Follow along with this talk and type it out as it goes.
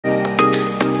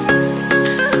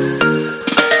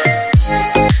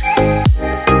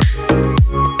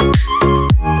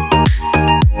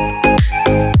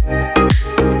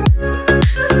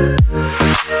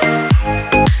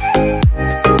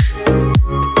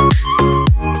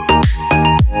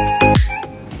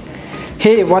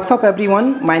Hey, what's up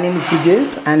everyone? My name is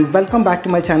Brijesh and welcome back to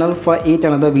my channel for yet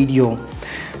another video.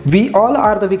 We all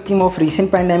are the victim of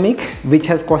recent pandemic which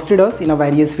has costed us in a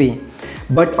various way.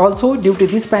 But also due to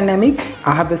this pandemic,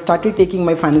 I have started taking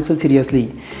my finances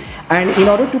seriously. And in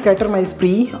order to cater my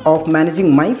spree of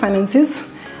managing my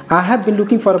finances, I have been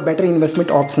looking for better investment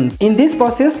options. In this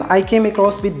process, I came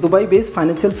across with Dubai-based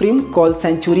financial firm called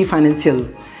Century Financial.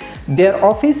 Their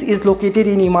office is located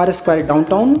in Imara Square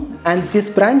downtown, and this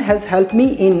brand has helped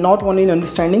me in not only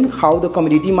understanding how the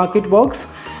commodity market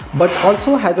works, but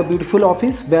also has a beautiful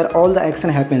office where all the action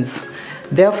happens.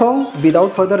 Therefore,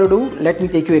 without further ado, let me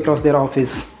take you across their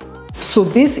office. So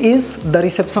this is the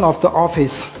reception of the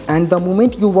office, and the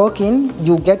moment you walk in,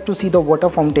 you get to see the water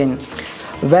fountain.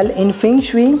 Well, in Feng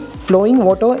Shui, flowing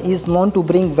water is known to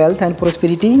bring wealth and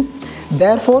prosperity.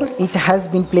 Therefore, it has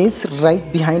been placed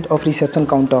right behind of reception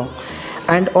counter.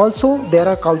 And also there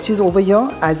are couches over here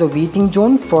as a waiting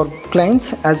zone for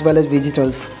clients as well as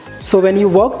visitors. So when you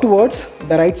walk towards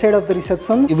the right side of the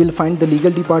reception, you will find the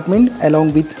legal department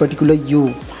along with particular U,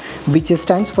 which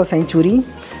stands for Century.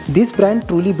 This brand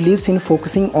truly believes in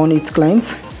focusing on its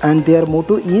clients, and their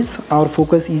motto is "Our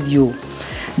focus is you."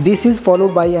 This is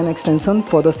followed by an extension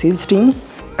for the sales team.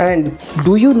 And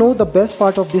do you know the best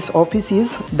part of this office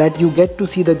is that you get to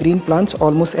see the green plants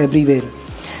almost everywhere,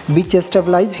 which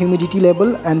stabilize humidity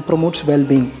level and promotes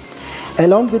well-being.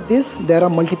 Along with this, there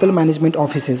are multiple management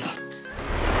offices.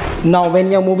 Now when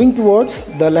you are moving towards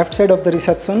the left side of the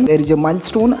reception, there is a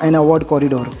milestone and award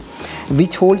corridor,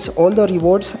 which holds all the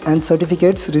rewards and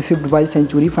certificates received by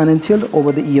Century Financial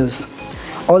over the years.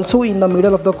 Also in the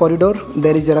middle of the corridor,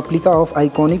 there is a replica of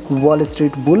iconic Wall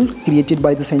Street Bull created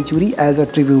by the Century as a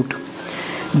tribute.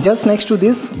 Just next to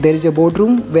this, there is a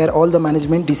boardroom where all the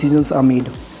management decisions are made.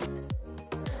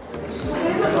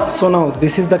 So now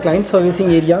this is the client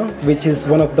servicing area, which is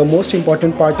one of the most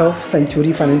important part of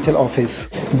Century Financial office.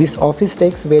 This office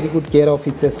takes very good care of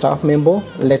its staff member.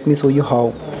 Let me show you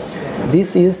how.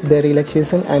 This is the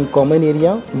relaxation and common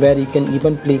area where you can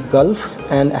even play golf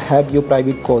and have your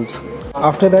private calls.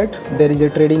 After that, there is a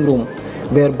trading room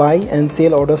where buy and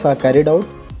sell orders are carried out,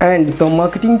 and the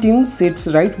marketing team sits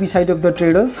right beside of the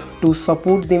traders to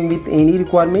support them with any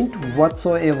requirement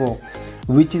whatsoever,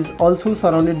 which is also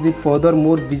surrounded with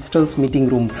furthermore visitors meeting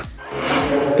rooms.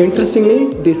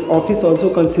 Interestingly, this office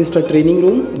also consists of a training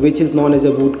room which is known as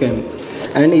a boot camp.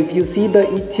 And if you see the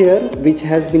each chair, which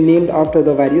has been named after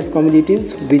the various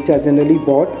commodities which are generally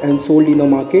bought and sold in the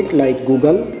market like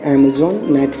Google, Amazon,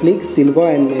 Netflix, Silver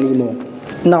and many more.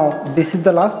 Now this is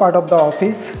the last part of the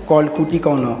office called Kuti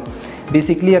Corner,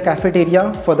 basically a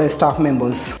cafeteria for the staff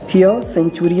members. Here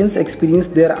Centurions experience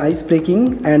their ice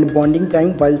breaking and bonding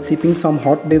time while sipping some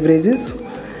hot beverages.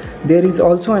 There is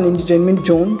also an entertainment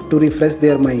zone to refresh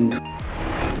their mind.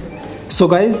 So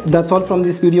guys, that's all from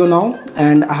this video now,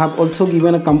 and I have also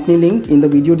given a company link in the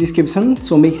video description,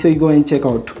 so make sure you go and check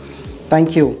out.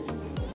 Thank you.